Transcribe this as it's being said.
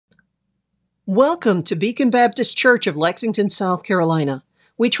Welcome to Beacon Baptist Church of Lexington, South Carolina.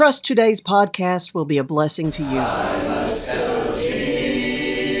 We trust today's podcast will be a blessing to you.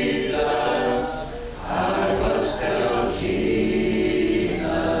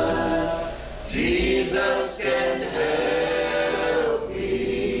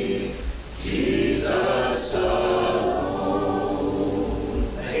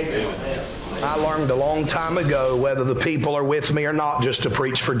 A long time ago, whether the people are with me or not, just to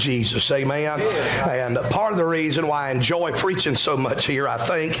preach for Jesus. Amen. And part of the reason why I enjoy preaching so much here, I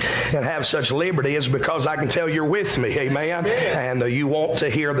think, and have such liberty is because I can tell you're with me. Amen. And you want to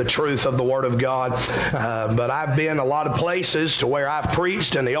hear the truth of the Word of God. But I've been a lot of places to where I've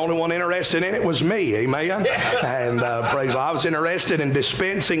preached, and the only one interested in it was me. Amen. And praise God, I was interested in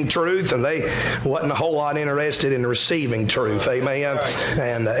dispensing truth, and they wasn't a whole lot interested in receiving truth. Amen.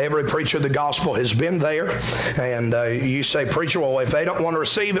 And every preacher of the gospel has been there, and you say, preacher, well, if they don't want to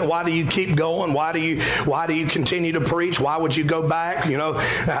receive it, why do you keep going? Why do you continue to preach? Why would you go back? You know,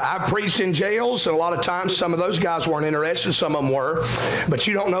 I preached in jails, and a lot of times some of those guys weren't interested, some of them were, but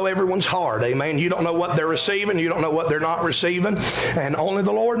you don't know everyone's heart. Amen. You don't know what they're receiving, you don't know what they're not receiving, and only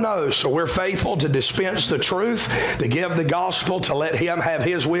the Lord knows. So we're faithful to dispense the truth, to give the gospel, to let Him have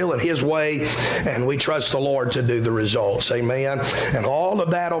His will and His way, and we trust the Lord to do the results. Amen. And all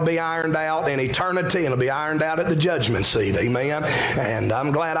of that will be ironed out in eternity, and it'll be ironed out at the judgment seat. Amen. And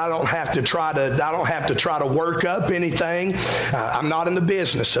I'm glad I don't have to try to work up anything. I'm not in the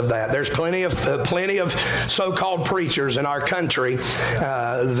business of that. There's plenty of so-called preachers in our country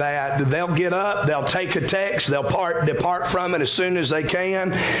that they'll get up, they'll take a text, they'll depart from it as soon as they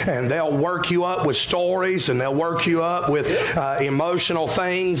can, and they'll work you up with stories, and they'll work you up with emotional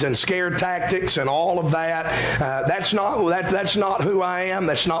things and scare tactics and all of that. That's not who I am.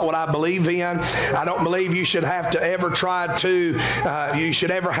 That's not what I believe in. I don't believe you should have to ever try to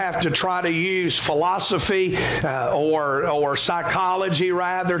use philosophy or psychology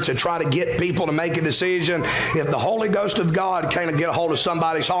rather to try to get people to make a decision. If the Holy Ghost of God can't get a hold of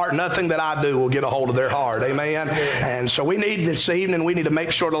somebody's heart, nothing that I do will get a hold of their heart. Amen. And so we need this evening, we need to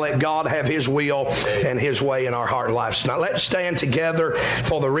make sure to let God have His will and His way in our heart and lives. Now let's stand together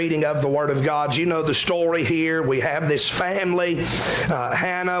for the reading of the Word of God. You know the story here. We have this family,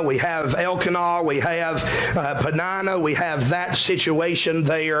 Hannah, we have Elkanah, we have Peninnah, we have that situation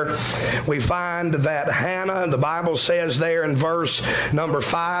there. We find that Hannah, the Bible says there in verse number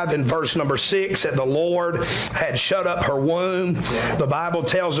 5 and verse number 6 that the Lord had shut up her womb. The Bible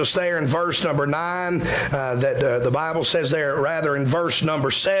tells us there in verse number 9 that the Bible says there rather in verse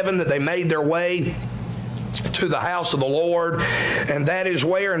number 7 that they made their way to the house of the Lord, and that is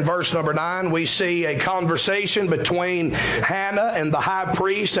where in verse number 9 we see a conversation between Hannah and the high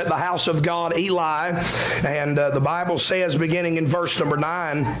priest at the house of God, Eli. And the Bible says beginning in verse number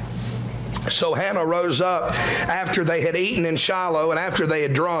 9, so Hannah rose up after they had eaten in Shiloh and after they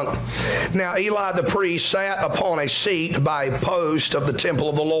had drunk. Now Eli the priest sat upon a seat by a post of the temple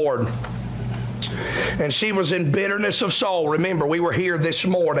of the Lord. And she was in bitterness of soul. Remember, we were here this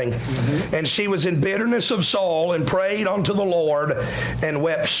morning. And she was in bitterness of soul and prayed unto the Lord and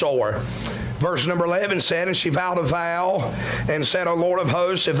wept sore. Verse number 11 said, and she vowed a vow and said, O Lord of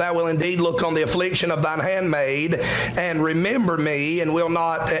hosts, if thou wilt indeed look on the affliction of thine handmaid and remember me and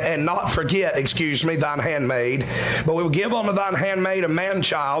not forget, thine handmaid, but will give unto thine handmaid a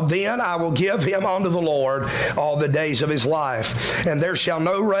man-child, then I will give him unto the Lord all the days of his life, and there shall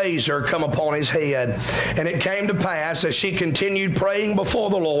no razor come upon his head. And it came to pass, as she continued praying before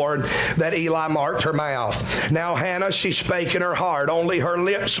the Lord, that Eli marked her mouth. Now Hannah, she spake in her heart, only her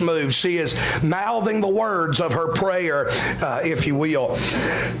lips moved. She is mouthing the words of her prayer, if you will.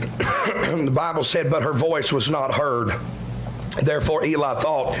 The Bible said, but her voice was not heard. Therefore Eli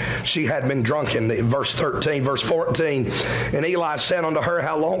thought she had been drunken. Verse 13, verse 14. And Eli said unto her,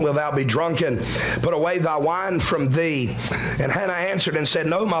 how long wilt thou be drunken? Put away thy wine from thee. And Hannah answered and said,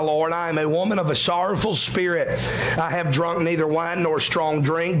 no, my Lord, I am a woman of a sorrowful spirit. I have drunk neither wine nor strong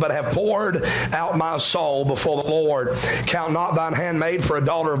drink, but have poured out my soul before the Lord. Count not thine handmaid for a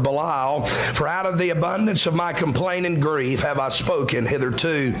daughter of Belial, for out of the abundance of my complaint and grief have I spoken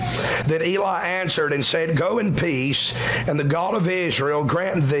hitherto. Then Eli answered and said, go in peace, and the God of Israel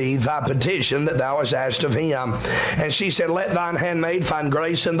grant thee thy petition that thou hast asked of him. And she said, let thine handmaid find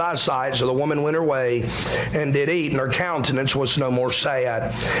grace in thy sight. So the woman went her way and did eat, and her countenance was no more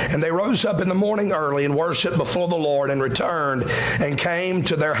sad. And they rose up in the morning early and worshipped before the Lord, and returned and came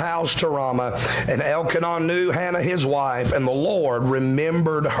to their house to Ramah. And Elkanah knew Hannah his wife, and the Lord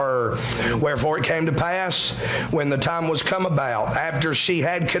remembered her. Wherefore it came to pass, when the time was come about, after she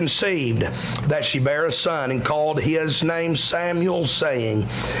had conceived, that she bare a son, and called his name Samuel, saying,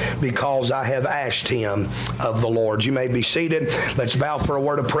 because I have asked him of the Lord. You may be seated. Let's bow for a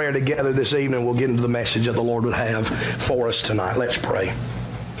word of prayer together this evening. We'll get into the message that the Lord would have for us tonight. Let's pray.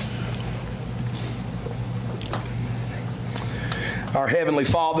 Our Heavenly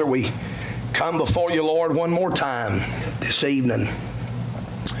Father, we come before you, Lord, one more time this evening.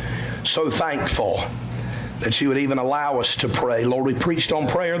 So thankful that you would even allow us to pray. Lord, we preached on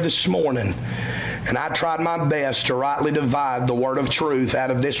prayer this morning, and I tried my best to rightly divide the word of truth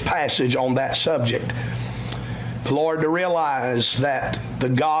out of this passage on that subject. Lord, to realize that the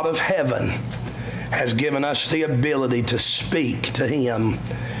God of heaven has given us the ability to speak to Him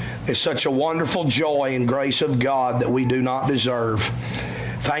is such a wonderful joy and grace of God that we do not deserve.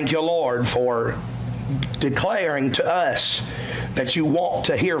 Thank you, Lord, for declaring to us that you want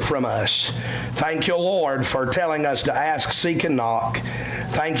to hear from us. Thank you, Lord, for telling us to ask, seek, and knock.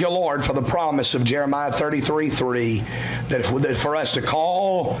 Thank you, Lord, for the promise of Jeremiah 33:3, that for us to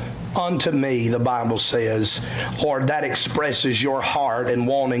call unto me, the Bible says. Lord, that expresses your heart and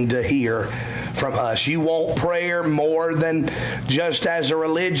wanting to hear from us. You want prayer more than just as a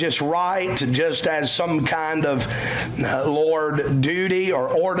religious rite, just as some kind of, Lord, duty or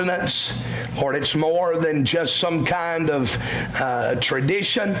ordinance. Lord, it's more than just some kind of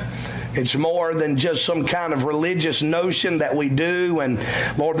tradition. It's more than just some kind of religious notion that we do and,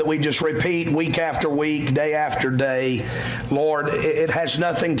 Lord, that we just repeat week after week, day after day. Lord, it has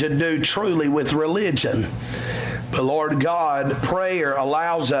nothing to do truly with religion. But Lord God, prayer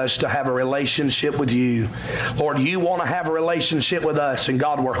allows us to have a relationship with you. Lord, you want to have a relationship with us, and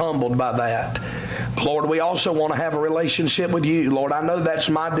God, we're humbled by that. Lord, we also want to have a relationship with you. Lord, I know that's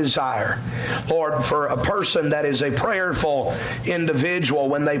my desire. Lord, for a person that is a prayerful individual,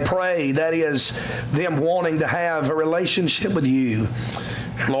 when they pray, that is them wanting to have a relationship with you.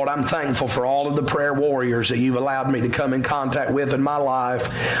 Lord, I'm thankful for all of the prayer warriors that you've allowed me to come in contact with in my life.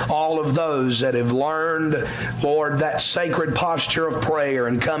 All of those that have learned, Lord, that sacred posture of prayer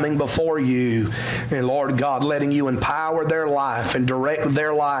and coming before you. And Lord God, letting you empower their life and direct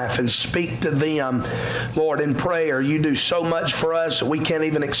their life and speak to them. Lord, in prayer, you do so much for us that we can't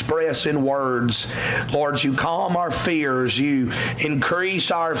even express in words. Lord, you calm our fears. You increase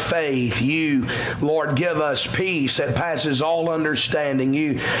our faith. You, Lord, give us peace that passes all understanding.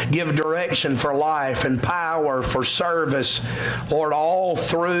 You give direction for life and power for service, Lord, all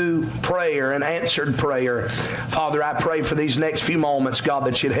through prayer and answered prayer. Father, I pray for these next few moments, God,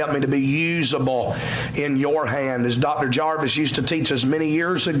 that you'd help me to be usable in your hand. As Dr. Jarvis used to teach us many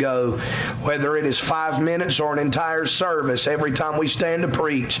years ago, whether it is 5 minutes or an entire service, every time we stand to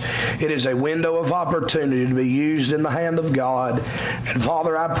preach, it is a window of opportunity to be used in the hand of God. And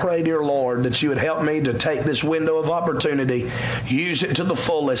Father, I pray, dear Lord, that you would help me to take this window of opportunity, use it to the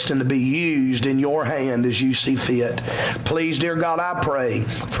fullest, and to be used in your hand as you see fit. Please, dear God, I pray,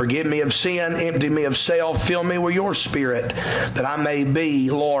 forgive me of sin, empty me of self, fill me with your Spirit, that I may be,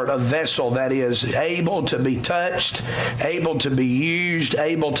 Lord, a vessel that is able to be touched, able to be used,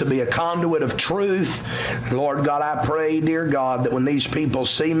 able to be a conduit of truth. Lord God, I pray, dear God, that when these people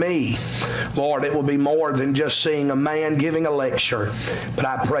see me, Lord, it will be more than just seeing a man giving a lecture. But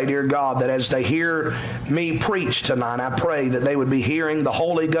I pray, dear God, that as they hear me preach tonight, I pray that they would be hearing the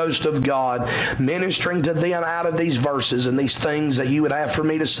Holy Ghost of God ministering to them out of these verses and these things that you would have for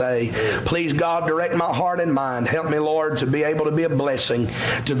me to say. Please, God, direct my heart and mind. Help me, Lord, to be able to be a blessing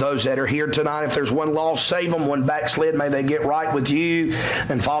to those that are here tonight. If there's one lost, save them. One backslid, may they get right with you.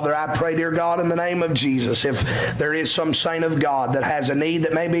 And Father, I pray, dear God, in the name of Jesus, if there is some saint of God that has a need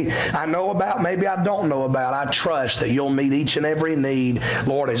that maybe I know about, maybe I don't know about, I trust that you'll meet each and every need,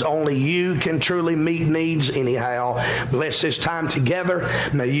 Lord, as only you can truly meet needs anyhow. Bless this time together.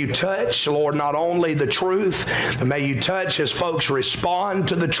 May you touch, Lord, not only the truth, but may you touch as folks respond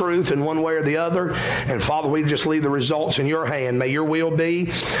to the truth in one way or the other. And Father, we just leave the results in your hand. May your will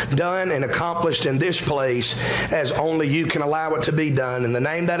be done and accomplished in this place as only you can allow it to be done. In the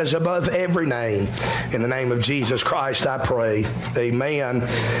name that is above every name, in the name of Jesus Christ, I pray. Amen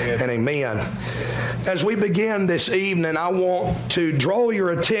and amen. As we begin this evening, I want to draw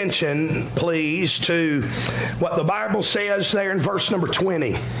your attention, please, to what the Bible says there in verse number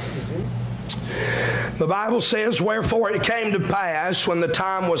 20. The Bible says, wherefore it came to pass when the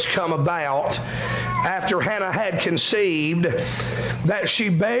time was come about, after Hannah had conceived, that she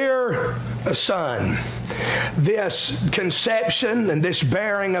bare a son. This conception and this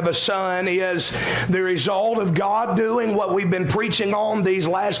bearing of a son is the result of God doing what we've been preaching on these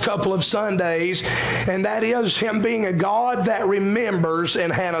last couple of Sundays, and that is Him being a God that remembers in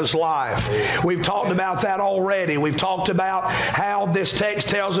Hannah's life. We've talked about that already. We've talked about how this text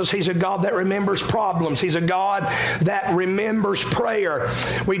tells us He's a God that remembers problems. He's a God that remembers prayer.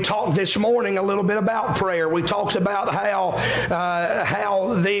 We talked this morning a little bit about prayer. We talked about how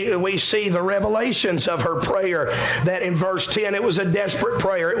we see the revelations of her prayer, that in verse 10 it was a desperate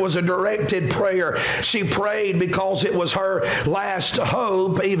prayer. It was a directed prayer. She prayed because it was her last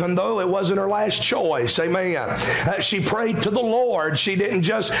hope, even though it wasn't her last choice. Amen. She prayed to the Lord. She didn't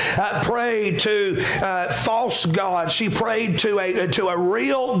just pray to false gods. She prayed to a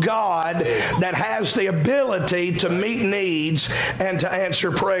real God that has the ability to meet needs and to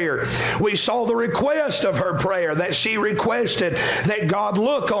answer prayer. We saw the request of her prayer, that she requested that God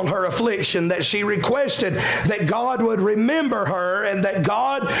look on her affliction, that she requested that God would remember her and that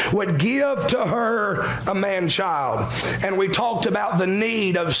God would give to her a man-child. And we talked about the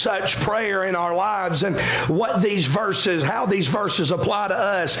need of such prayer in our lives and what these verses, how these verses apply to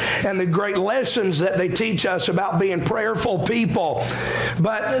us and the great lessons that they teach us about being prayerful people.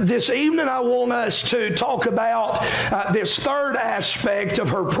 But this evening I want us to talk about this third aspect of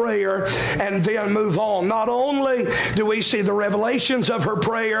her prayer and then move on. Not only do we see the revelations of her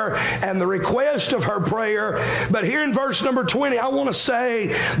prayer and the request of her prayer, but here in verse number 20, I want to say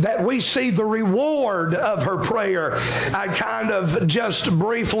that we see the reward of her prayer. I kind of just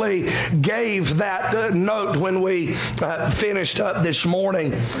briefly gave that note when we finished up this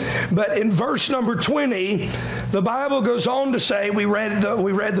morning. But in verse number 20, the Bible goes on to say, we read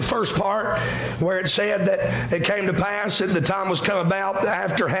the first part where it said that it came to pass that the time was come about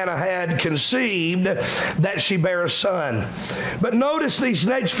after Hannah had conceived that she bare a son. But notice these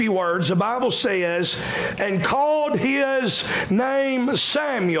next few words. The Bible says, and called his name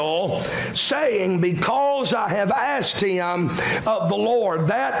Samuel, saying, because I have asked him of the Lord.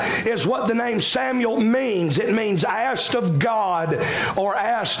 That is what the name Samuel means. It means asked of God or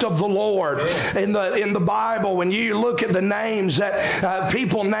asked of the Lord. In the Bible, when you look at the names that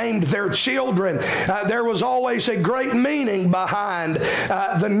people named their children, there was always a great meaning behind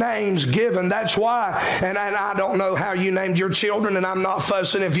the names given. That's why, and I don't know how you named your children, and I'm not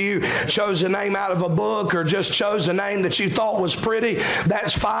fussing if you chose a name out of a book or just chose a name that you thought was pretty.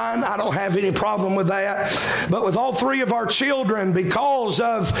 That's fine. I don't have any problem with that. But with all three of our children, because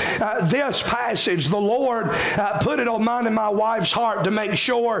of this passage, the Lord put it on mine and my wife's heart to make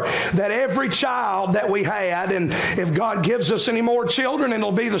sure that every child that we had, and if God gives us any more children,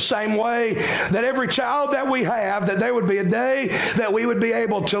 it'll be the same way, that every child that we have, that there would be a day that we would be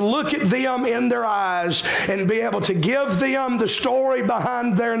able to look at them in their eyes and be able to give them the story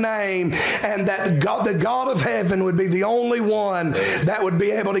behind their name, and that the God of heaven would be the only one that would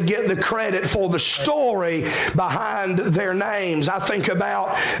be able to get the credit for the story behind their names. I think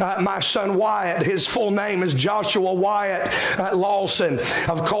about my son Wyatt. His full name is Joshua Wyatt Lawson.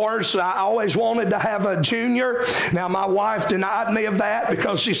 Of course, I always wanted to have a junior. Now, my wife denied me of that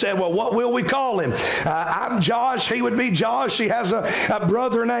because she said, well, what will we call him? I'm Josh. He would be Josh. She has a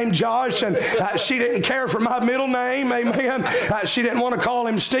brother named Josh, and she didn't care for my middle name. Amen. She didn't want to call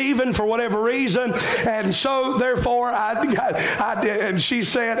him Stephen for whatever reason. And so, therefore, I did. And she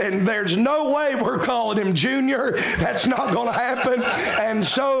said, and there's no way we're calling him Junior. That's not going to happen. And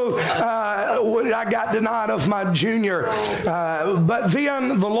so I got denied of my junior. But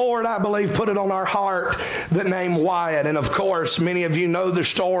then the Lord, I believe, put it on our heart, the name Wyatt. And of course, many of you know the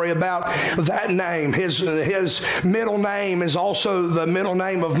story about that name. His middle name is also the middle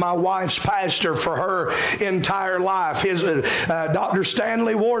name of my wife's pastor for her entire life. His Dr.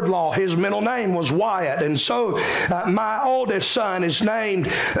 Stanley Wardlaw, his middle name was Wyatt. And so my oldest son is named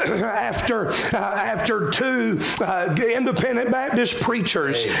after two independent Baptist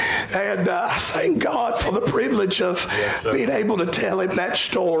preachers. And I thank God for the privilege of being able to tell him that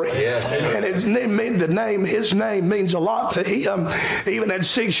story. And his name means a lot to him, even at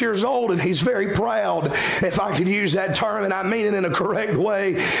 6 years old, and he's very proud, if I could use that term, and I mean it in a correct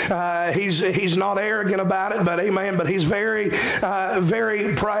way. He's not arrogant about it, but amen, but he's very,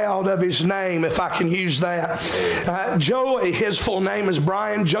 very proud of his name, if I can use that. Joey, his full name is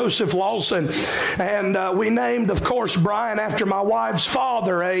Brian Joseph Lawson, and we named, of course, Brian after my wife's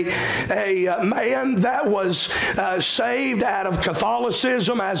father, a a man that was saved out of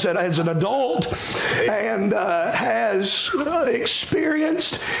Catholicism as an adult, and has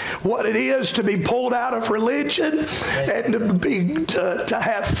experienced what it is to be pulled out of religion and to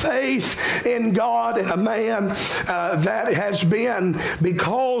have faith in God, and a man that has been,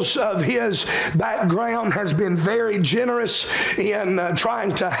 because of his background, has been very generous in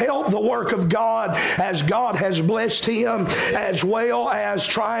trying to help the work of God as God has blessed him, as well as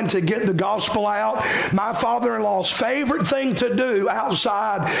trying to get the gospel out. My father-in-law's favorite thing to do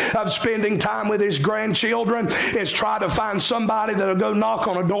outside of spending time with his grandchildren is try to find somebody that'll go knock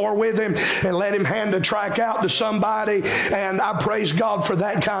on a door with him and let him hand a tract out to somebody, and I praise God for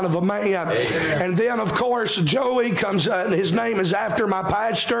that kind of a man. Amen. And then, of course, Joey comes, his name is after my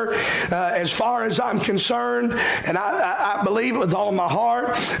pastor. As far as I'm concerned, and I believe it with all my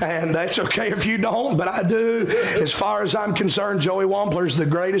heart, and it's okay if you don't, but I do. As far as I'm concerned, Joey Wampler is the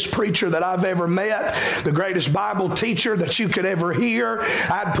greatest preacher that I've ever met, the greatest Bible teacher that you could ever hear.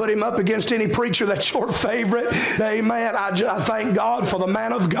 I'd put him up against any preacher that's your favorite. Amen. I thank God for the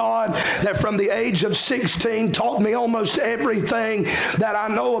man of God that from the age of 16 taught me almost everything that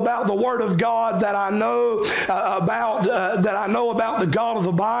I know about the Word of God, that I know about the God of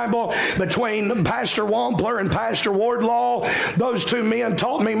the Bible. Between Pastor Wampler and Pastor Wardlaw, those two men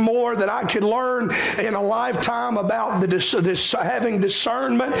taught me more than I could learn in a lifetime about having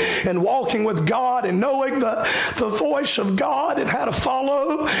discernment and walking with God and knowing the voice of God and how to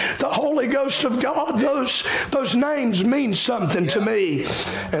follow the Holy Ghost of God. Those names mean something to me.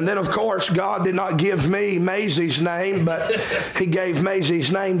 And then, of course, God did not give me Maisie's name, but He gave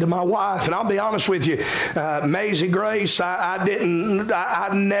Maisie's name to my wife. And I'll be honest with you, Maisie Grace, I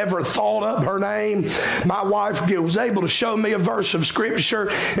never thought up her name. My wife was able to show me a verse of Scripture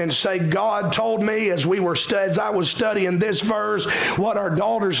and say, God told me as I was studying this verse what our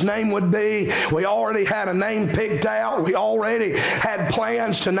daughter's name would be. We already had a name picked out. We already had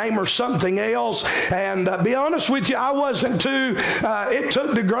plans to name her something else. And be honest with you, I wasn't too, it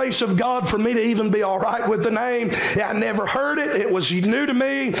took the grace of God for me to even be all right with the name. I never heard it. It was new to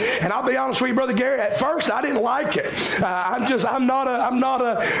me. And I'll be honest with you, Brother Gary, at first I didn't like it. I'm not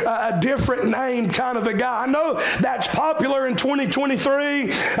a different name kind of a guy. I know that's popular in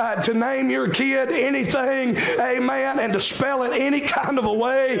 2023 to name your kid anything, amen, and to spell it any kind of a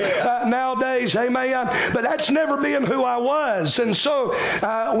way nowadays, amen. But that's never been who I was. And so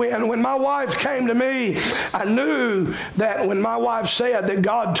when my wife came to me, I knew that when my wife said that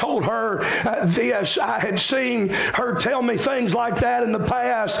God told her this, I had seen her tell me things like that in the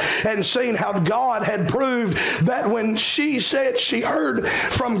past and seen how God had proved that when she said she heard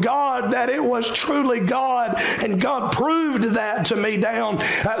from God, that it was truly God, and God proved that to me down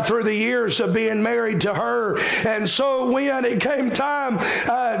through the years of being married to her. And so when it came time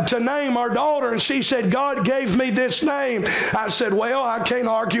to name our daughter, and she said, God gave me this name, I said, well, I can't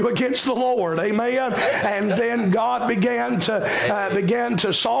argue against the Lord, amen. And then God began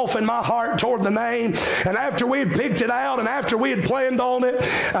to soften my heart toward the name. And after we had picked it out and after we had planned on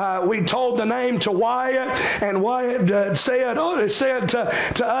it, we told the name to Wyatt, and Wyatt said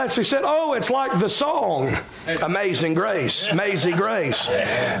to us, he said, oh, it's like the song, Amazing Grace, Maisie Grace.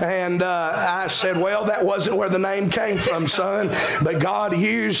 And I said, well, that wasn't where the name came from, son, but God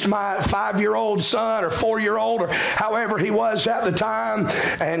used my 5-year-old son or 4-year-old or however he was at the time,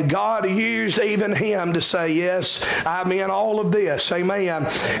 and God used even him to say, yes, I'm in all of this, amen.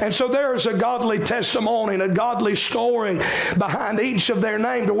 And so there's a godly testimony and a godly story behind each of their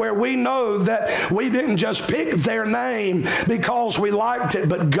name, to where we know that we didn't just pick their name because we liked it,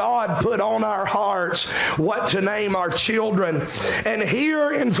 but God put on our hearts what to name our children. And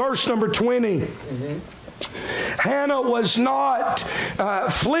here in verse number 20, Hannah was not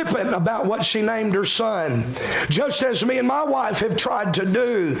flippant about what she named her son, just as me and my wife have tried to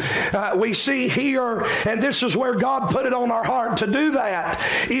do. We see here, and this is where God put it on our heart to do that,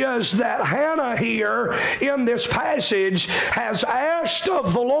 is that Hannah here in this passage has asked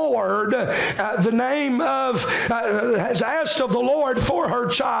of the Lord has asked of the Lord for her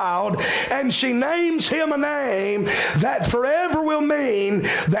child, and she names him a name that forever will mean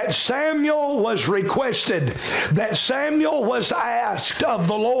that Samuel was requested, that Samuel was asked of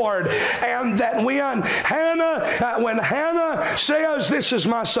the Lord, and that when Hannah says, this is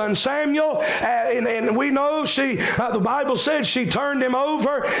my son Samuel, and we know the Bible said she turned him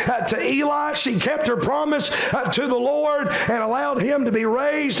over to Eli. She kept her promise to the Lord and allowed him to be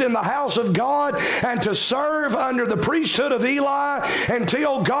raised in the house of God and to serve under the priesthood of Eli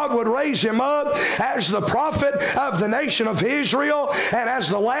until God would raise him up as the prophet of the nation of Israel and as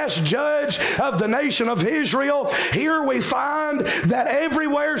the last judge of the nation of of Israel. Here we find that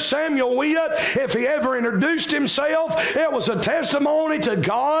everywhere Samuel went, if he ever introduced himself, it was a testimony to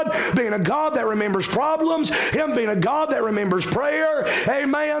God being a God that remembers problems, Him being a God that remembers prayer.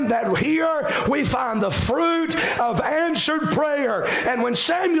 Amen. That here we find the fruit of answered prayer. And when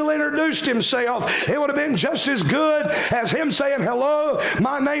Samuel introduced himself, it would have been just as good as him saying, hello,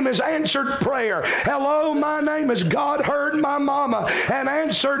 my name is answered prayer. Hello, my name is God heard my mama and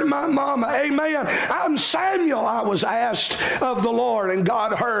answered my mama. Amen. I'm Samuel. I was asked of the Lord, and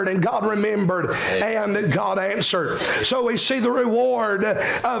God heard, and God remembered, and God answered. So we see the reward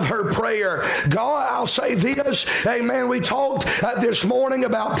of her prayer. God, I'll say this, amen. We talked this morning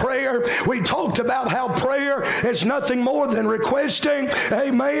about prayer. We talked about how prayer is nothing more than requesting.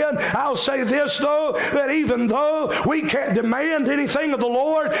 Amen. I'll say this, though, that even though we can't demand anything of the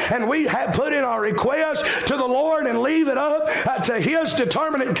Lord, and we have put in our request to the Lord and leave it up to His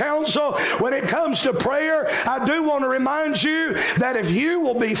determinate counsel, when it comes to prayer, I do want to remind you that if you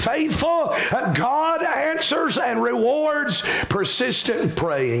will be faithful, God answers and rewards persistent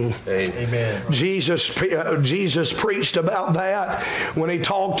praying. Amen. Jesus preached about that when He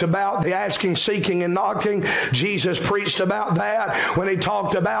talked about the asking, seeking, and knocking. Jesus preached about that when He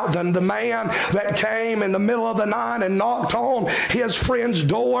talked about the man that came in the middle of the night and knocked on his friend's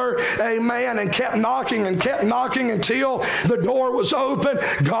door, amen, and kept knocking until the door was open.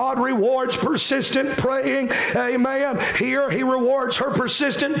 God rewards persistent praying, amen. Here He rewards her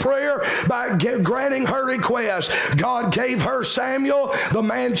persistent prayer by granting her request. God gave her Samuel, the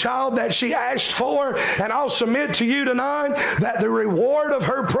man-child that she asked for, and I'll submit to you tonight that the reward of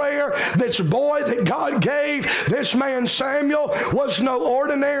her prayer, this boy that God gave this man Samuel, was no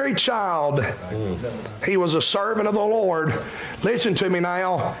ordinary child. He was a servant of the Lord. Listen to me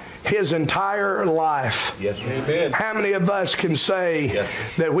now. His entire life. Yes, amen. How many of us can say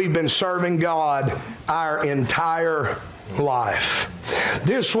that we've been serving God our entire life?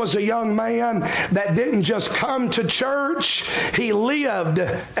 This was a young man that didn't just come to church, he lived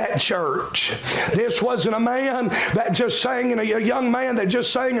at church. This wasn't a man that just sang a young man that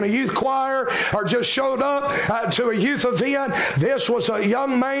just sang in a youth choir or just showed up to a youth event. This was a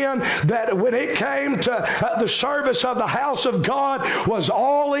young man that when it came to the service of the house of God was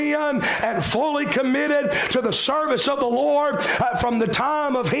all in and fully committed to the service of the Lord from the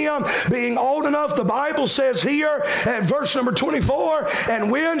time of him being old enough. The Bible says here at verse number 24, and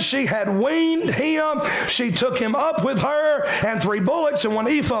when she had weaned him, she took him up with her and 3 bullocks and 1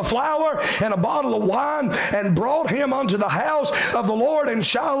 ephah of flour and a bottle of wine and brought him unto the house of the Lord in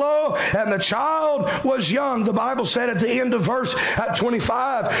Shiloh. And the child was young. The Bible said at the end of verse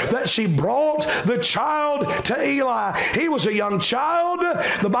 25 that she brought the child to Eli. He was a young child.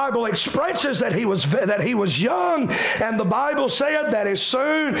 The Bible expresses that he was young, and the Bible said that as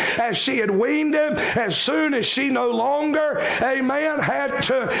soon as she had weaned him, as soon as she no longer, amen, had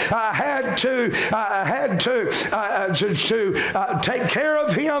to take care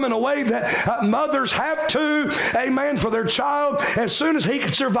of him in a way that mothers have to, amen, for their child. As soon as he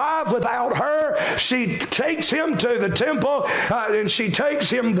could survive without her, she takes him to the temple, and she takes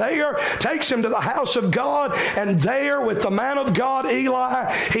him there, takes him to the house of God, and there with the man of God,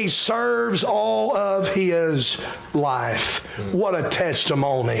 Eli, he serves all of his life. What a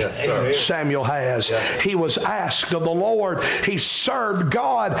testimony Samuel has. He was asked of the Lord. He served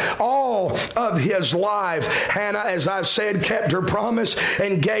God all of his life. Hannah, as I've said, kept her promise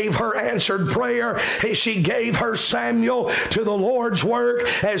and gave her answered prayer. She gave her Samuel to the Lord's work.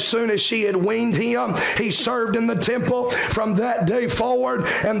 As soon as she had weaned him, he served in the temple from that day forward.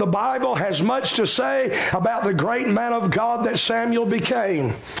 And the Bible has much to say about the great man of God that Samuel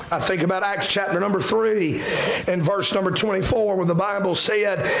became. I think about Acts chapter number 3 and verse number 24, where the Bible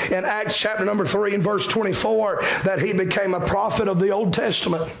said in Acts chapter number 3 and verse 24 that he became a prophet of the Old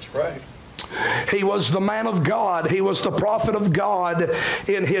Testament. That's right. He was the man of God. He was the prophet of God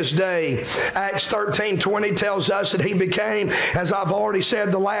in his day. Acts 13:20 tells us that he became, as I've already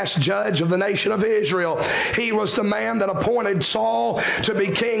said, the last judge of the nation of Israel. He was the man that appointed Saul to be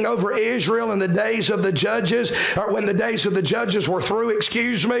king over Israel in the days of the judges, or when the days of the judges were through,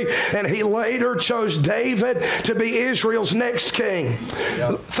 and he later chose David to be Israel's next king.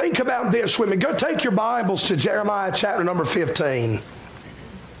 Yep. Think about this with me. Go take your Bibles to Jeremiah chapter number 15.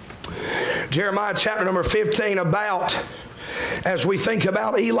 Jeremiah chapter number 15, as we think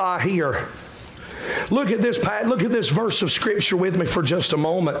about Eli here. Look at this verse of Scripture with me for just a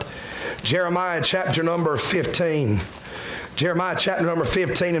moment. Jeremiah chapter number 15. Jeremiah chapter number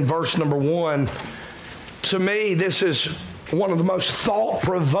 15 and verse number 1. To me, this is one of the most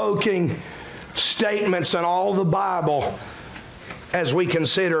thought-provoking statements in all the Bible as we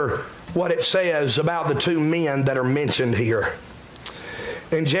consider what it says about the two men that are mentioned here.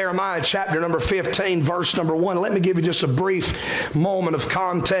 In Jeremiah chapter number 15, verse number 1, let me give you just a brief moment of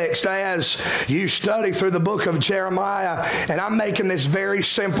context as you study through the book of Jeremiah. And I'm making this very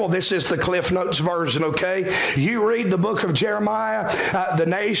simple. This is the Cliff Notes version, okay? You read the book of Jeremiah, the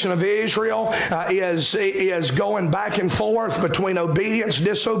nation of Israel is going back and forth between obedience and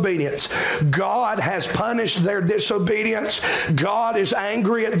disobedience. God has punished their disobedience. God is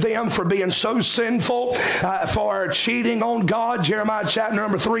angry at them for being so sinful, for cheating on God. Jeremiah chapter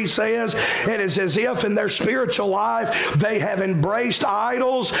number 3 says, it is as if in their spiritual life they have embraced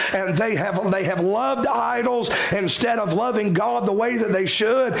idols and they have loved idols instead of loving God the way that they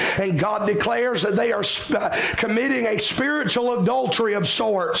should. And God declares that they are committing a spiritual adultery of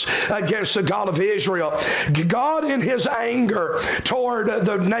sorts against the God of Israel. God in his anger toward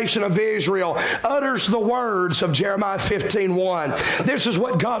the nation of Israel utters the words of Jeremiah 15:1. This is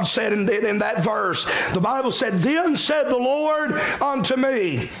what God said in that verse. The Bible said, then said the Lord unto me,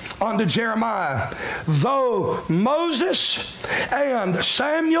 unto Jeremiah, though Moses and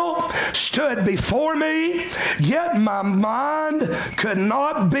Samuel stood before me, yet my mind could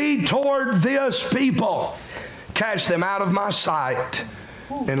not be toward this people. Cast them out of my sight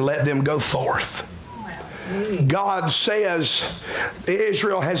and let them go forth. God says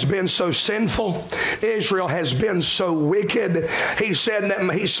Israel has been so sinful. Israel has been so wicked. He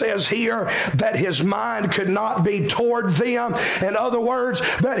says here that his mind could not be toward them. In other words,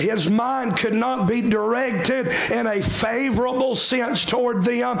 that his mind could not be directed in a favorable sense toward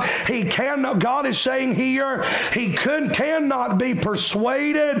them. He cannot. God is saying here he cannot be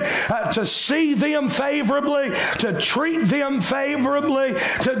persuaded to see them favorably, to treat them favorably,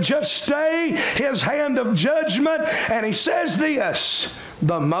 to just stay his hand of judgment. And he says this,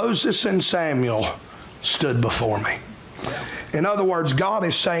 the Moses and Samuel stood before me. In other words, God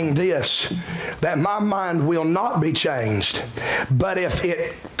is saying this, that my mind will not be changed, but if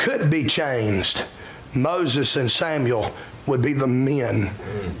it could be changed, Moses and Samuel would be the men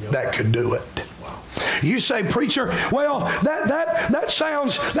that could do it. You say, preacher, well, that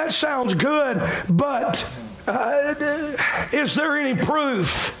sounds good, but is there any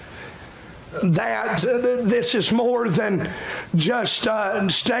proof that this is more than just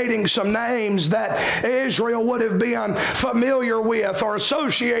stating some names that Israel would have been familiar with or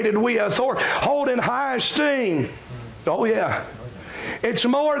associated with or hold in high esteem? Oh yeah. It's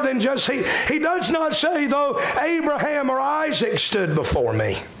more than just, he does not say, though Abraham or Isaac stood before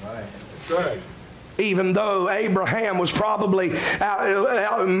me. Right. That's right. Even though Abraham was probably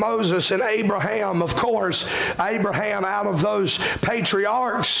Moses and Abraham, of course, Abraham out of those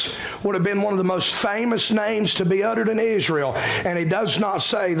patriarchs would have been one of the most famous names to be uttered in Israel. And he does not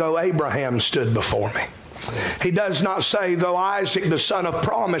say, though Abraham stood before me. He does not say, though Isaac, the son of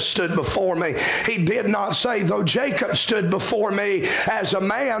promise, stood before me. He did not say, though Jacob stood before me as a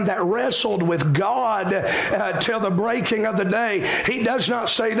man that wrestled with God till the breaking of the day. He does not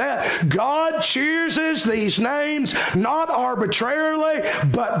say that. God chooses these names not arbitrarily,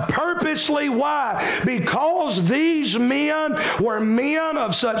 but purposely. Why? Because these men were men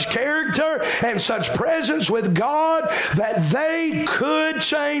of such character and such presence with God that they could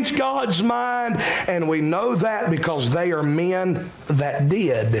change God's mind. And we know that because they are men that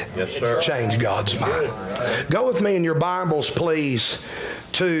did change God's mind. Go with me in your Bibles, please,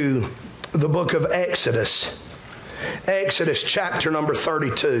 to the book of Exodus. Exodus chapter number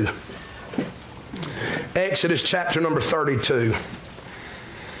 32. Exodus chapter number 32.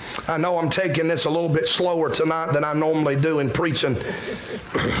 I know I'm taking this a little bit slower tonight than I normally do in preaching.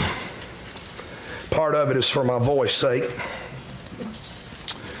 Part of it is for my voice's sake.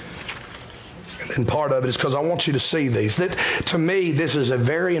 And part of it is because I want you to see these. To me, this is a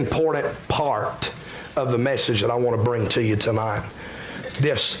very important part of the message that I want to bring to you tonight.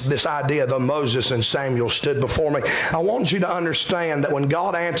 This idea that Moses and Samuel stood before me. I want you to understand that when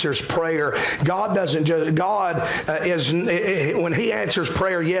God answers prayer, God doesn't just, when he answers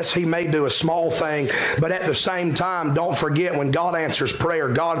prayer, yes, he may do a small thing, but at the same time, don't forget when God answers prayer,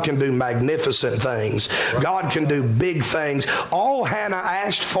 God can do magnificent things. God can do big things. All Hannah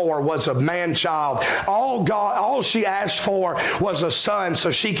asked for was a man-child. All she asked for was a son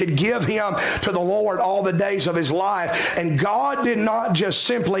so she could give him to the Lord all the days of his life. And God did not just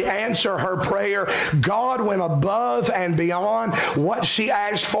simply answer her prayer. God went above and beyond what she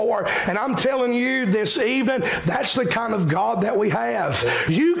asked for. And I'm telling you this evening, that's the kind of God that we have.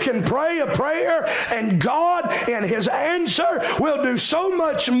 You can pray a prayer and God in His answer will do so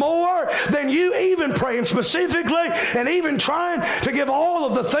much more than you even praying specifically and even trying to give all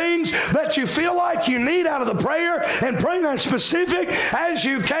of the things that you feel like you need out of the prayer and praying as specific as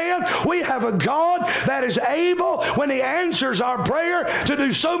you can. We have a God that is able, when He answers our prayer, to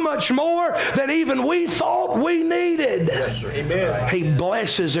do so much more than even we thought we needed. Yes, amen. He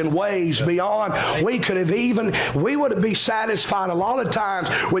blesses in ways beyond we could have even, we would be satisfied a lot of times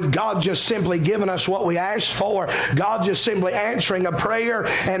with God just simply giving us what we asked for, God just simply answering a prayer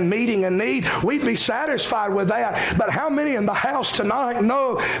and meeting a need. We'd be satisfied with that. But how many in the house tonight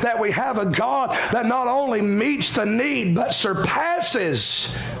know that we have a God that not only meets the need but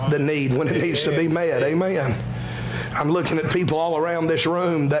surpasses the need when it needs to be met? Amen. I'm looking at people all around this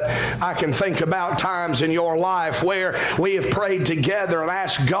room that I can think about times in your life where we have prayed together and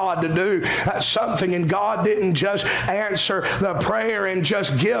asked God to do something, and God didn't just answer the prayer and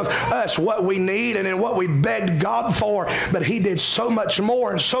just give us what we need and what we begged God for, but He did so much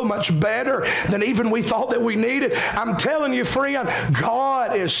more and so much better than even we thought that we needed. I'm telling you, friend,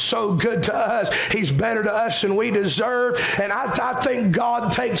 God is so good to us. He's better to us than we deserve, and I think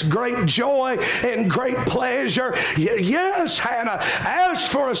God takes great joy and great pleasure. Yes, Hannah asked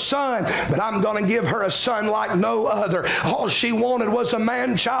for a son, but I'm going to give her a son like no other. All she wanted was a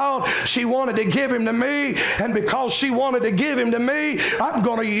man-child. She wanted to give him to me, and because she wanted to give him to me, I'm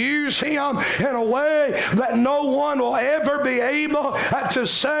going to use him in a way that no one will ever be able to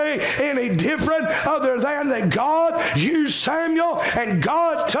say any different other than that God used Samuel, and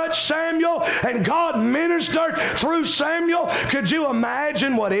God touched Samuel, and God ministered through Samuel. Could you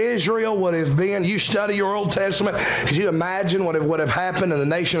imagine what Israel would have been? You study your Old Testament. Could you imagine what would have happened in the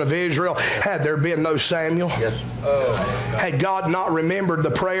nation of Israel had there been no Samuel? Yes. Had God not remembered the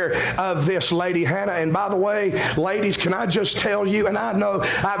prayer of this lady Hannah? And by the way, ladies, can I just tell you, and I know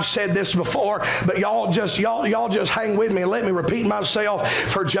I've said this before, but y'all just hang with me and let me repeat myself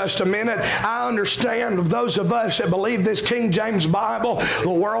for just a minute. I understand those of us that believe this King James Bible, the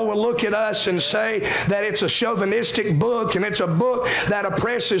world will look at us and say that it's a chauvinistic book and it's a book that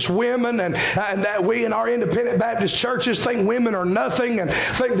oppresses women, and that we in our independent Baptist churches think women are nothing and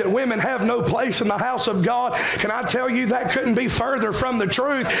think that women have no place in the house of God. Can I tell you that couldn't be further from the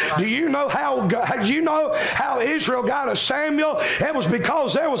truth? Do you know how Israel got a Samuel? It was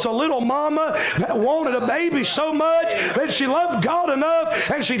because there was a little mama that wanted a baby so much that she loved God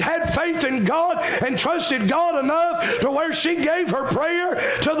enough and she'd had faith in God and trusted God enough to where she gave her prayer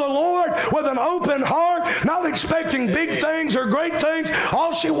to the Lord with an open heart, not expecting big things or great things.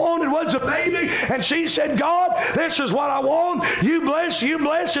 All she wanted was a baby, and she said, God, this is what I want. You bless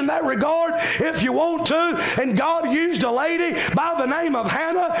in that regard if you want to. And God used a lady by the name of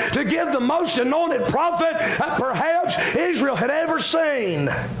Hannah to give the most anointed prophet that perhaps Israel had ever seen.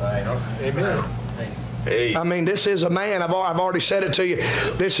 Amen. I mean, this is a man, I've already said it to you,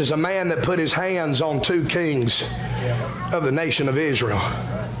 this is a man that put his hands on two kings of the nation of Israel.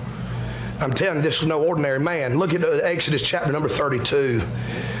 I'm telling you, this is no ordinary man. Look at Exodus chapter number 32,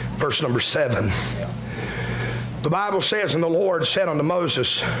 verse number 7. The Bible says, and the Lord said unto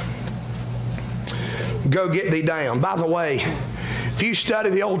Moses, go get thee down. By the way, if you study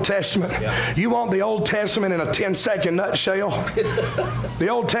the Old Testament, you want the Old Testament in a 10-second nutshell? The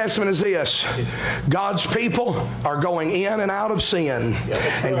Old Testament is this. God's people are going in and out of sin.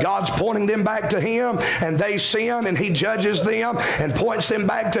 And God's pointing them back to Him, and they sin, and He judges them and points them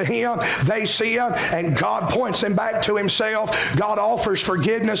back to Him. They sin, and God points them back to Himself. God offers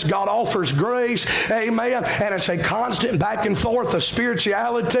forgiveness. God offers grace. Amen. And it's a constant back and forth of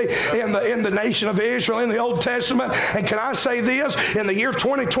spirituality in the nation of Israel in the Old Testament. And can I say this? In the year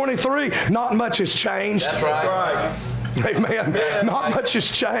 2023, not much has changed. That's right. Amen. Not much has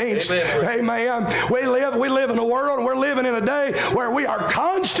changed. Amen. We live in a world, and we're living in a day where we are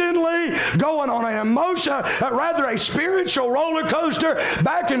constantly going on an emotion, rather a spiritual roller coaster,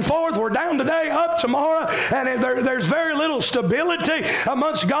 back and forth. We're down today, up tomorrow, and there's very little stability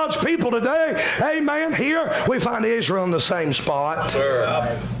amongst God's people today. Amen. Here we find Israel in the same spot. Sure.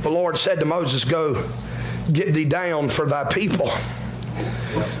 The Lord said to Moses, go get thee down for thy people,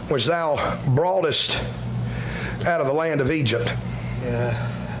 which thou broughtest out of the land of Egypt.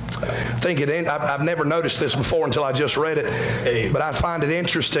 I've never noticed this before until I just read it, but I find it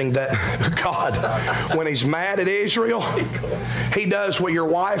interesting that God, when He's mad at Israel, He does what your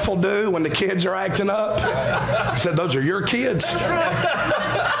wife will do when the kids are acting up. He said, those are your kids.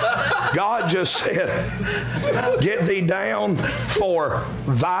 God just said, get thee down for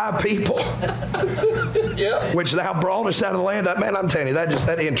thy people, which thou broughtest out of the land. That, man, I'm telling you,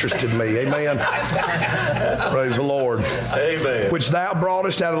 that interested me. Amen. Praise the Lord. Amen. Which thou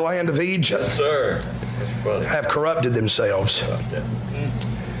broughtest out of the land of Egypt, Yes, sir. have corrupted themselves.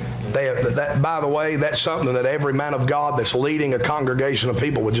 By the way, that's something that every man of God that's leading a congregation of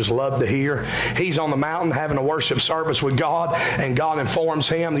people would just love to hear. He's on the mountain having a worship service with God, and God informs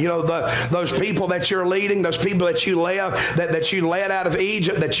him, you know, those people that you're leading, those people that you led, that you led out of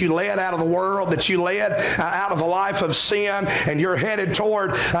Egypt, that you led out of the world, that you led out of a life of sin, and you're headed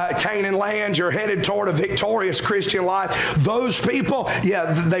toward Canaan land, you're headed toward a victorious Christian life. Those people,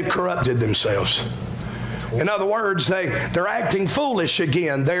 yeah, they've corrupted themselves. In other words, they're acting foolish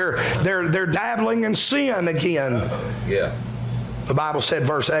again. They're dabbling in sin again. Yeah. The Bible said,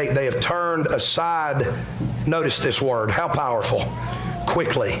 verse 8, they have turned aside. Notice this word, how powerful.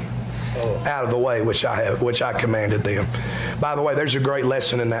 Quickly out of the way which I commanded them. By the way, there's a great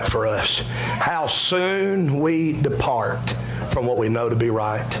lesson in that for us. How soon we depart from what we know to be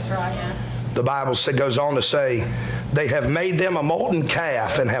right. That's right, yeah. The Bible goes on to say, they have made them a molten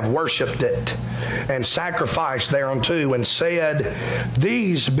calf and have worshipped it and sacrificed thereunto and said,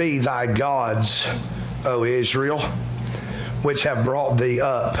 these be thy gods, O Israel, which have brought thee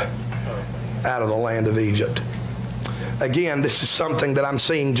up out of the land of Egypt. Again, this is something that I'm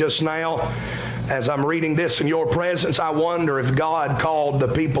seeing just now. As I'm reading this in your presence, I wonder if God called the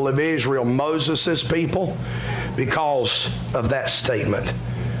people of Israel Moses' people because of that statement.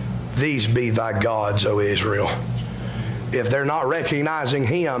 These be thy gods, O Israel. If they're not recognizing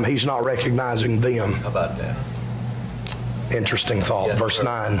him, he's not recognizing them. How about that? Interesting thought. Yes, Verse sir.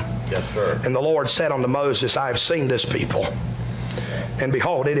 9. Yes, sir. And the Lord said unto Moses, I have seen this people, and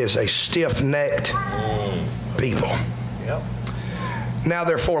behold, it is a stiff-necked people. Yep. Now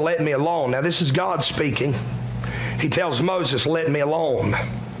therefore let me alone. Now this is God speaking. He tells Moses, let me alone.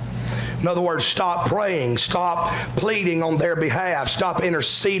 In other words, stop praying, stop pleading on their behalf, stop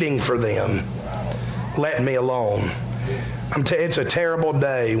interceding for them. Let me alone. It's a terrible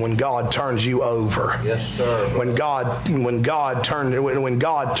day when God turns you over. Yes, sir. When God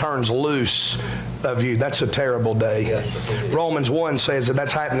turns loose of you, that's a terrible day. Yes, Romans 1 says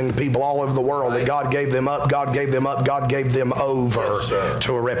that's happening to people all over the world. That God gave them up, God gave them up, God gave them over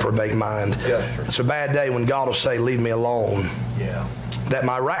to a reprobate mind. Yes, sir. It's a bad day when God will say, leave me alone. Yeah. That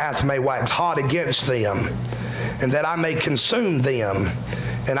my wrath may wax hot against them, and that I may consume them.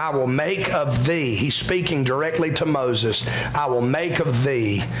 And I will make of thee, he's speaking directly to Moses, I will make of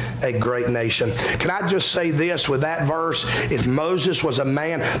thee a great nation. Can I just say this with that verse? If Moses was a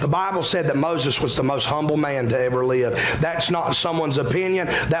man, the Bible said that Moses was the most humble man to ever live. That's not someone's opinion.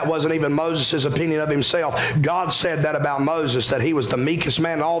 That wasn't even Moses' opinion of himself. God said that about Moses, that he was the meekest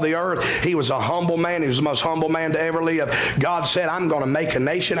man in all the earth. He was a humble man. He was the most humble man to ever live. God said, I'm going to make a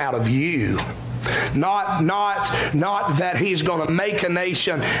nation out of you. Not that he's going to make a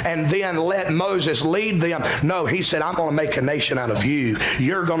nation and then let Moses lead them. No, he said, I'm going to make a nation out of you.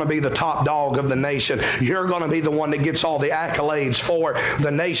 You're going to be the top dog of the nation. You're going to be the one that gets all the accolades for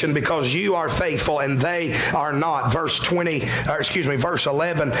the nation because you are faithful and they are not. Verse 11,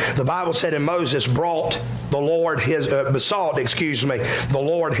 the Bible said, and Moses brought the Lord besought the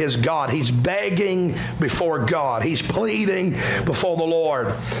Lord his God. He's begging before God. He's pleading before the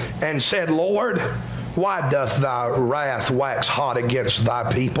Lord and said, Lord, why doth thy wrath wax hot against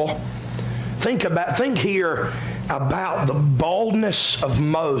thy people? Think here about the boldness of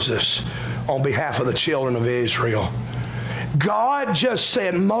Moses on behalf of the children of Israel. God just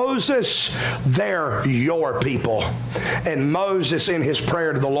said, Moses, they're your people. And Moses, in his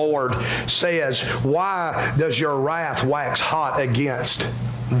prayer to the Lord, says, why does your wrath wax hot against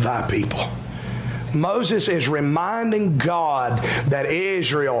thy people? Moses is reminding God that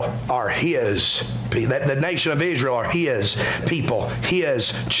Israel are his people, that the nation of Israel are his people,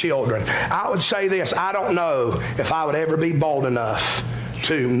 his children. I would say this, I don't know if I would ever be bold enough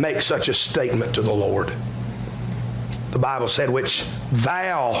to make such a statement to the Lord. The Bible said, which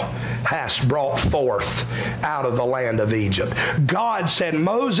thou hast brought forth out of the land of Egypt. God said,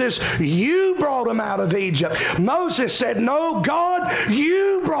 Moses, you brought them out of Egypt. Moses said, no, God,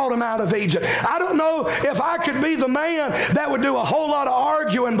 you brought them out of Egypt. I don't know if I could be the man that would do a whole lot of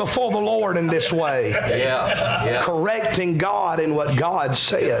arguing before the Lord in this way. Yeah. Correcting God in what God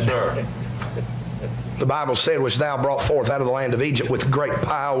said. Sir. The Bible said, which thou brought forth out of the land of Egypt with great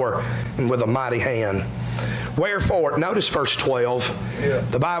power and with a mighty hand. Wherefore, notice verse 12. Yeah.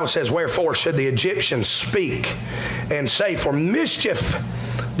 The Bible says, wherefore should the Egyptians speak and say, for mischief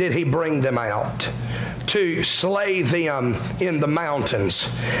did he bring them out to slay them in the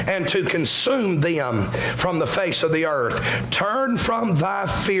mountains and to consume them from the face of the earth. Turn from thy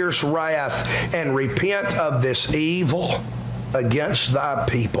fierce wrath and repent of this evil against thy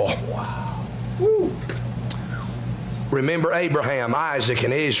people. Wow. Woo. Remember Abraham, Isaac,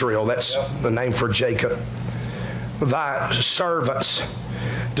 and Israel. That's the name for Jacob. Thy servants,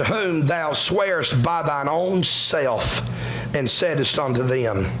 to whom thou swearest by thine own self, and saidest unto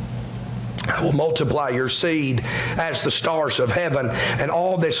them, I will multiply your seed as the stars of heaven, and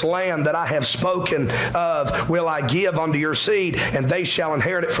all this land that I have spoken of will I give unto your seed, and they shall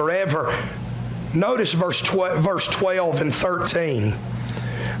inherit it forever. Notice verse 12 and 13.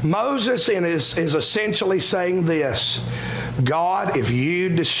 Moses is essentially saying this: God, if you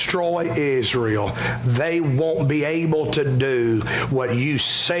destroy Israel, they won't be able to do what you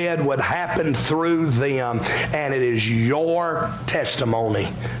said would happen through them, and it is your testimony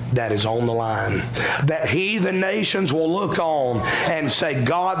that is on the line. That heathen nations will look on and say,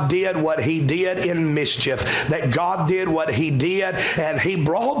 God did what he did in mischief, that God did what he did, and he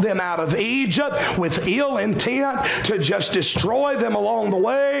brought them out of Egypt with ill intent to just destroy them along the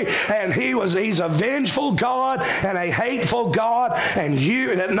way, and he's a vengeful God and a hateful God, and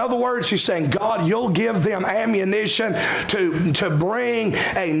in other words, he's saying, God, you'll give them ammunition to bring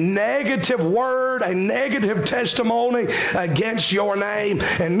a negative word, a negative testimony against your name.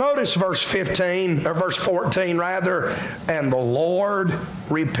 And notice verse 14 rather, and the Lord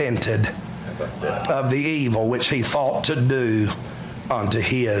repented of the evil which he thought to do unto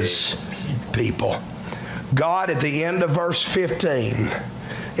his people. God, at the end of verse 15,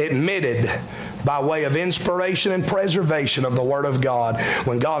 admitted, by way of inspiration and preservation of the Word of God,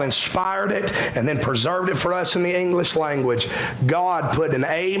 when God inspired it and then preserved it for us in the English language, God put an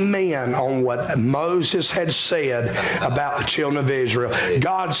amen on what Moses had said about the children of Israel.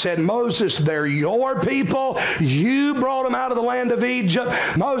 God said, Moses, they're your people. You brought them out of the land of Egypt.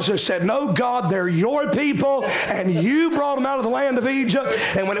 Moses said, no, God, they're your people, and you brought them out of the land of Egypt.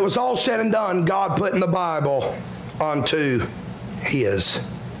 And when it was all said and done, God put in the Bible, unto his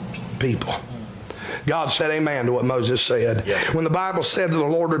people. God said amen to what Moses said. Yeah. When the Bible said that the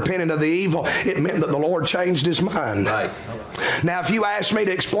Lord repented of the evil, it meant that the Lord changed his mind. Right. Now, if you ask me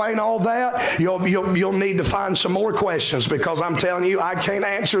to explain all that, you'll need to find some more questions, because I'm telling you, I can't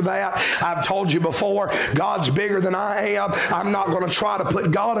answer that. I've told you before, God's bigger than I am. I'm not going to try to put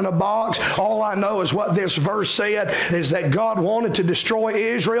God in a box. All I know is what this verse said, is that God wanted to destroy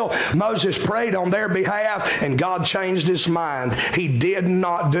Israel. Moses prayed on their behalf, and God changed his mind. He did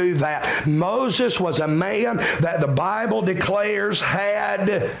not do that. Moses was a man that the Bible declares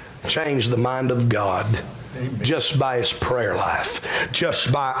had changed the mind of God. Amen. Just by his prayer life, just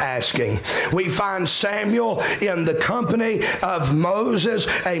by asking. We find Samuel in the company of Moses,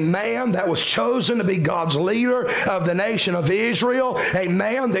 a man that was chosen to be God's leader of the nation of Israel, a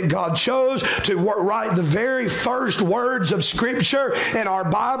man that God chose to write the very first words of Scripture in our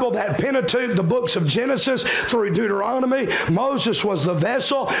Bible, that Pentateuch, the books of Genesis through Deuteronomy. Moses was the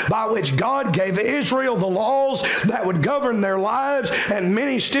vessel by which God gave Israel the laws that would govern their lives, and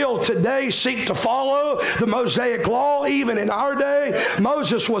many still today seek to follow the Mosaic law, even in our day.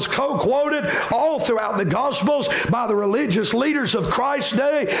 Moses was quoted all throughout the Gospels by the religious leaders of Christ's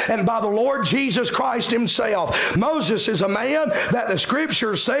day and by the Lord Jesus Christ himself. Moses is a man that the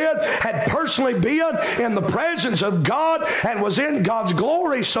Scripture said had personally been in the presence of God and was in God's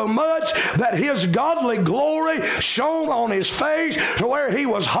glory so much that his godly glory shone on his face to where he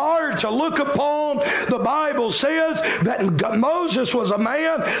was hard to look upon. The Bible says that Moses was a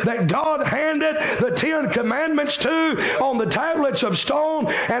man that God handed the 10 Commandments to on the tablets of stone,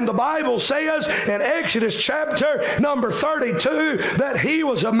 and the Bible says in Exodus chapter number 32 that he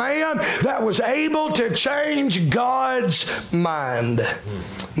was a man that was able to change God's mind.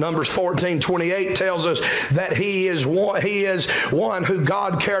 Numbers 14:28 tells us that he is one who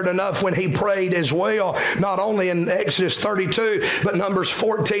God cared enough when he prayed as well. Not only in Exodus 32, but Numbers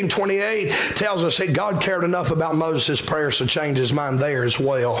 14:28 tells us that God cared enough about Moses' prayers to change his mind there as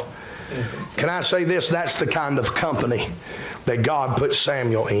well. Can I say this? That's the kind of company that God put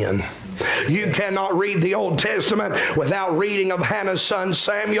Samuel in. You cannot read the Old Testament without reading of Hannah's son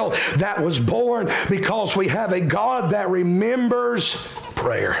Samuel that was born because we have a God that remembers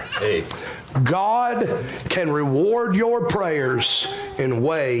prayer. Hey. God can reward your prayers in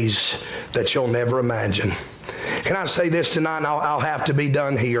ways that you'll never imagine. Can I say this tonight, and I'll have to be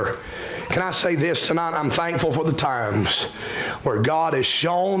done here. Can I say this tonight? I'm thankful for the times where God has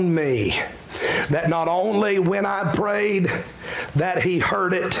shown me that not only when I prayed that he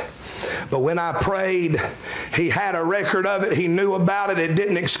heard it, but when I prayed, he had a record of it. He knew about it. It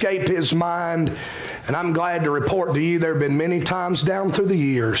didn't escape his mind. And I'm glad to report to you there have been many times down through the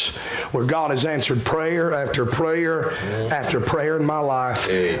years where God has answered prayer after prayer after prayer in my life.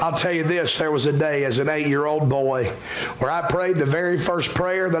 I'll tell you this, there was a day as an 8-year-old boy where I prayed the very first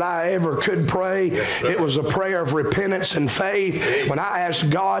prayer that I ever could pray. It was a prayer of repentance and faith. When I asked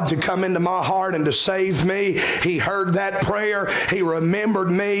God to come into my heart and to save me, He heard that prayer. He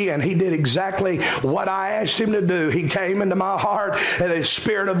remembered me, and He did exactly what I asked Him to do. He came into my heart, and the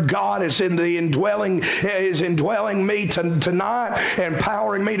Spirit of God is indwelling me tonight,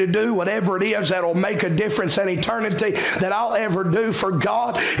 empowering me to do whatever it is that will make a difference in eternity that I'll ever do for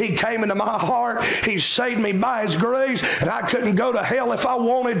God. He came into my heart. He saved me by His grace, and I couldn't go to hell if I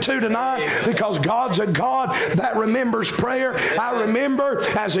wanted to tonight, because God's a God that remembers prayer. I remember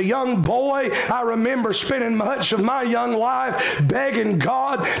as a young boy, I remember spending much of my young life begging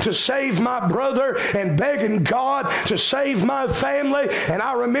God to save my brother and begging God to save my family. And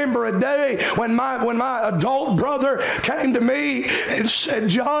I remember a day when my adult brother came to me and said,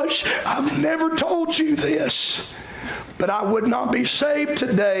 "Josh, I've never told you this, but I would not be saved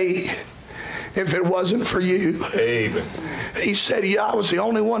today if it wasn't for you." Amen. He said, "Yeah, I was the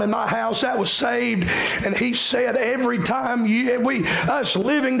only one in my house that was saved." And he said, every time us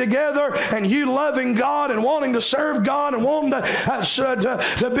living together and you loving God and wanting to serve God and wanting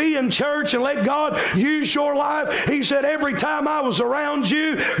to be in church and let God use your life, he said, every time I was around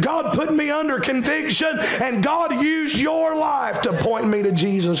you, God put me under conviction, and God used your life to point me to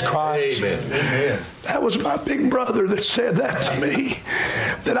Jesus Christ. Amen. Amen. That was my big brother that said that to me,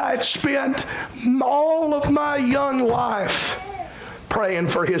 that I had spent all of my young life praying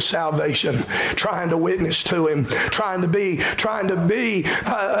for his salvation, trying to witness to him, trying to be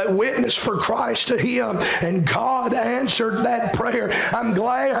a witness for Christ to him. And God answered that prayer. I'm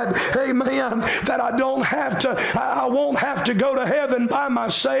glad, amen, that I won't have to go to heaven by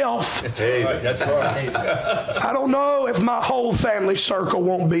myself. Amen. That's right. I don't know if my whole family circle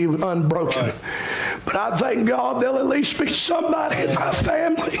won't be unbroken, but I thank God there'll at least be somebody in my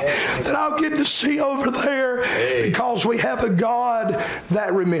family that I'll get to see over there, because we have a God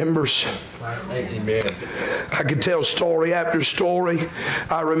that remembers. Amen. I could tell story after story.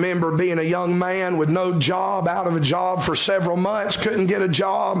 I remember being a young man with no job, out of a job for several months, couldn't get a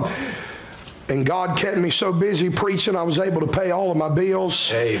job. And God kept me so busy preaching, I was able to pay all of my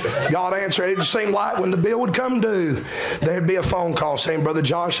bills. Amen. God answered. It seemed like when the bill would come due, there'd be a phone call saying, "Brother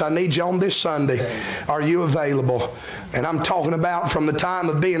Josh, I need you on this Sunday. Are you available?" And I'm talking about from the time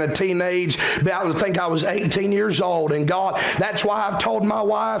of being a teenage, I think I was 18 years old. And God, that's why I've told my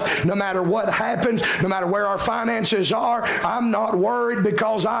wife, no matter what happens, no matter where our finances are, I'm not worried,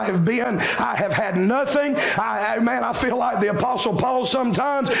 because I have had nothing. I feel like the Apostle Paul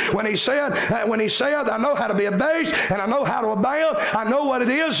sometimes when he said, "I know how to be abased and I know how to abound." I know what it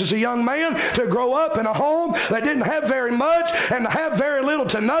is as a young man to grow up in a home that didn't have very much and to have very little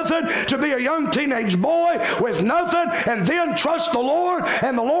to nothing, to be a young teenage boy with nothing, and then trust the Lord,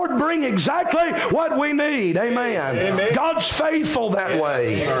 and the Lord bring exactly what we need. Amen. Amen. God's faithful that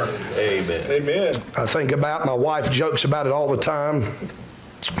way. Amen. Amen. I think about, my wife jokes about it all the time,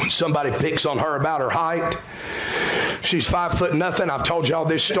 when somebody picks on her about her height. She's 5 foot nothing. I've told y'all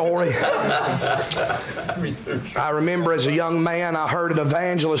this story. I remember as a young man, I heard an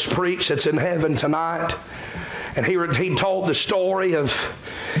evangelist preach that's in heaven tonight. And he told the story of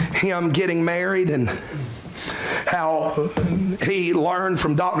him getting married and how he learned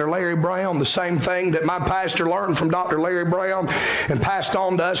from Dr. Larry Brown the same thing that my pastor learned from Dr. Larry Brown and passed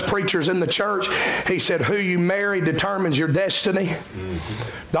on to us preachers in the church. He said, "Who you marry determines your destiny."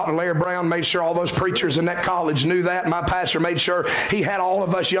 Dr. Larry Brown made sure all those preachers in that college knew that. My pastor made sure he had all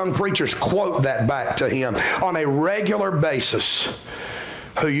of us young preachers quote that back to him on a regular basis.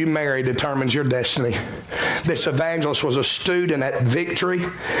 Who you marry determines your destiny. This evangelist was a student at Victory,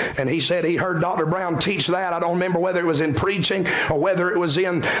 and he said he heard Dr. Brown teach that. I don't remember whether it was in preaching or whether it was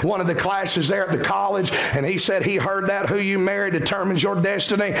in one of the classes there at the college, and he said he heard that, who you marry determines your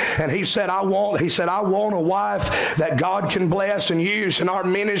destiny. And he said, I want a wife that God can bless and use in our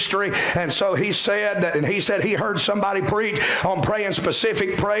ministry. And so he said that, and he said he heard somebody preach on praying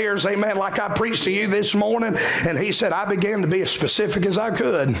specific prayers, amen, like I preached to you this morning. And he said, I began to be as specific as I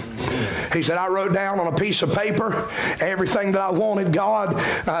could. He said, I wrote down on a piece of paper everything that I wanted God,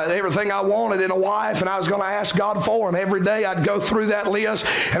 everything I wanted in a wife, and I was going to ask God for. And every day I'd go through that list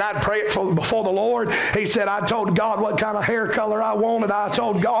and I'd pray it before the Lord. He said, I told God what kind of hair color I wanted. I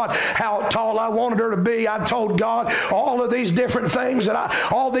told God how tall I wanted her to be. I told God all of these different things,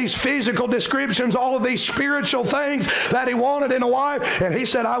 all these physical descriptions, all of these spiritual things that he wanted in a wife. And he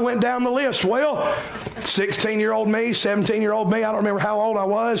said, I went down the list. Well, 16-year-old me, 17-year-old me, I don't remember how old I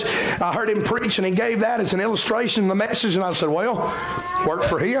was. I heard him preach, and he gave that as an illustration of the message, and I said, well, worked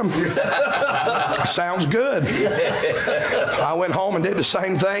for him. Sounds good. I went home and did the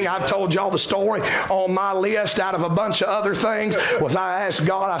same thing. I've told y'all the story. On my list, out of a bunch of other things, was I asked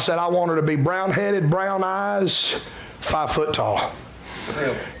God, I said, I want her to be brown-headed, brown eyes, 5 foot tall.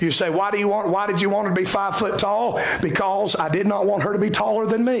 You say, why did you want her to be 5 foot tall? Because I did not want her to be taller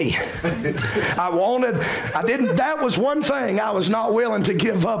than me. That was one thing I was not willing to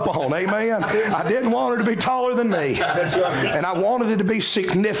give up on. Amen. I didn't want her to be taller than me. That's right. And I wanted it to be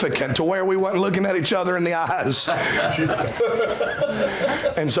significant to where we weren't looking at each other in the eyes.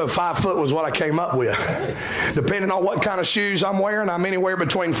 And so 5 foot was what I came up with. Depending on what kind of shoes I'm wearing, I'm anywhere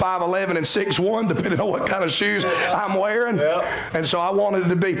between 5'11" and 6'1", depending on what kind of shoes I'm wearing. Yep. And so I wanted it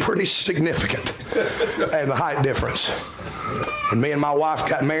to be pretty significant, and the height difference. When me and my wife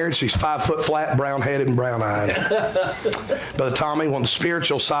got married, she's 5 foot flat, brown-headed, and brown-eyed. Brother Tommy, on the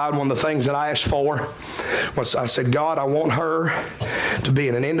spiritual side, one of the things that I asked for was, I said, God, I want her to be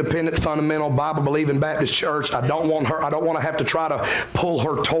in an independent, fundamental, Bible-believing Baptist church. I don't want to have to try to pull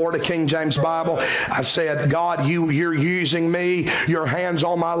her toward a King James Bible. I said, God, you're using me. Your hands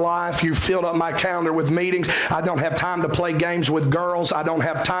on my life. You filled up my calendar with meetings. I don't have time to play games with girls. I don't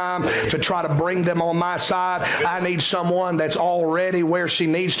have time to try to bring them on my side. I need someone that's already where she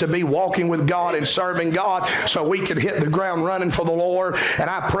needs to be, walking with God and serving God, so we could hit the ground running for the Lord. And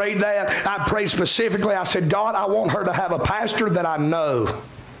I prayed that. I prayed specifically. I said, God, I want her to have a pastor that I know,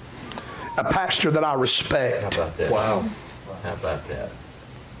 a pastor that I respect. How about that? Wow. How about that?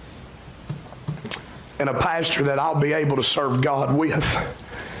 And a pastor that I'll be able to serve God with.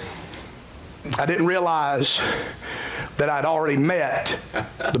 I didn't realize that I'd already met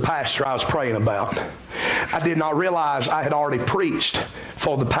the pastor I was praying about. I did not realize I had already preached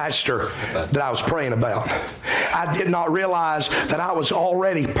for the pastor that I was praying about. I did not realize that I was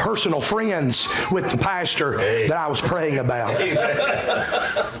already personal friends with the pastor that I was praying about.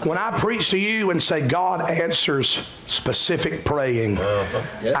 When I preach to you and say God answers specific praying,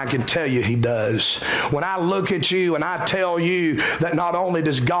 I can tell you He does. When I look at you and I tell you that not only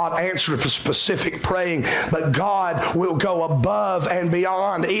does God answer for specific praying, but God will go above and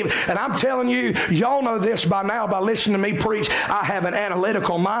beyond. And I'm telling you, y'all know this by now by listening to me preach. I have an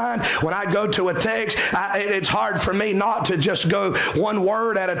analytical mind. When I go to a text, it's hard for me not to just go one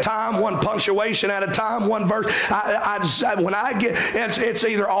word at a time, one punctuation at a time, one verse. When I get, it's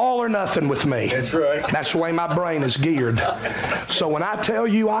either all or nothing with me. That's right. That's the way my brain is geared. So when I tell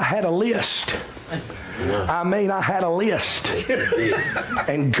you I had a list, I mean, I had a list.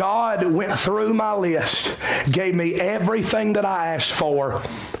 And God went through my list, gave me everything that I asked for,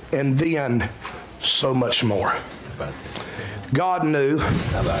 and then so much more. God knew.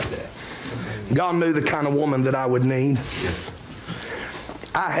 How about that? God knew the kind of woman that I would need.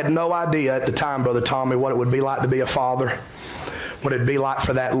 I had no idea at the time, Brother Tommy, what it would be like to be a father, what it'd be like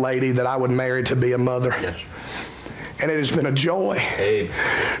for that lady that I would marry to be a mother. Yes. And it has been a joy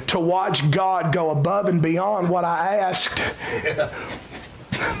to watch God go above and beyond what I asked.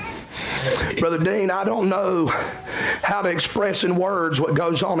 Brother Dean, I don't know how to express in words what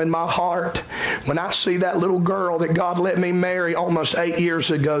goes on in my heart when I see that little girl that God let me marry almost 8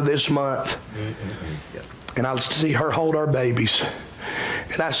 years ago this month. And I see her hold our babies.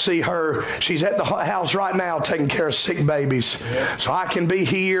 And I see her, she's at the house right now taking care of sick babies. So I can be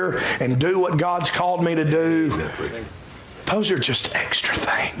here and do what God's called me to do. Those are just extra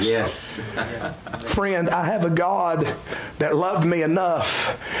things. Yes. Friend, I have a God that loved me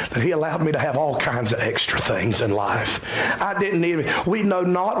enough that He allowed me to have all kinds of extra things in life. We know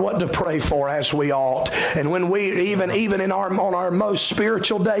not what to pray for as we ought. And when we, even on our most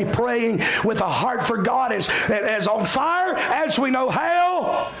spiritual day, praying with a heart for God as on fire as we know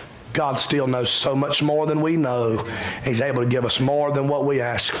how, God still knows so much more than we know. He's able to give us more than what we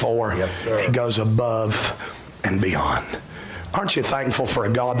ask for. He goes above and beyond. Aren't you thankful for a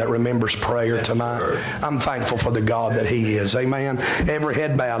God that remembers prayer tonight? I'm thankful for the God that He is. Amen. Every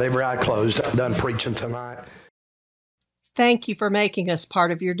head bowed, every eye closed. I'm done preaching tonight. Thank you for making us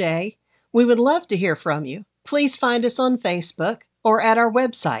part of your day. We would love to hear from you. Please find us on Facebook or at our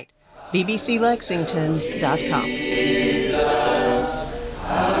website, bbclexington.com.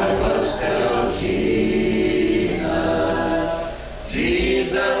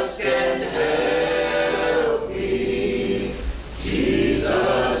 Jesus can help.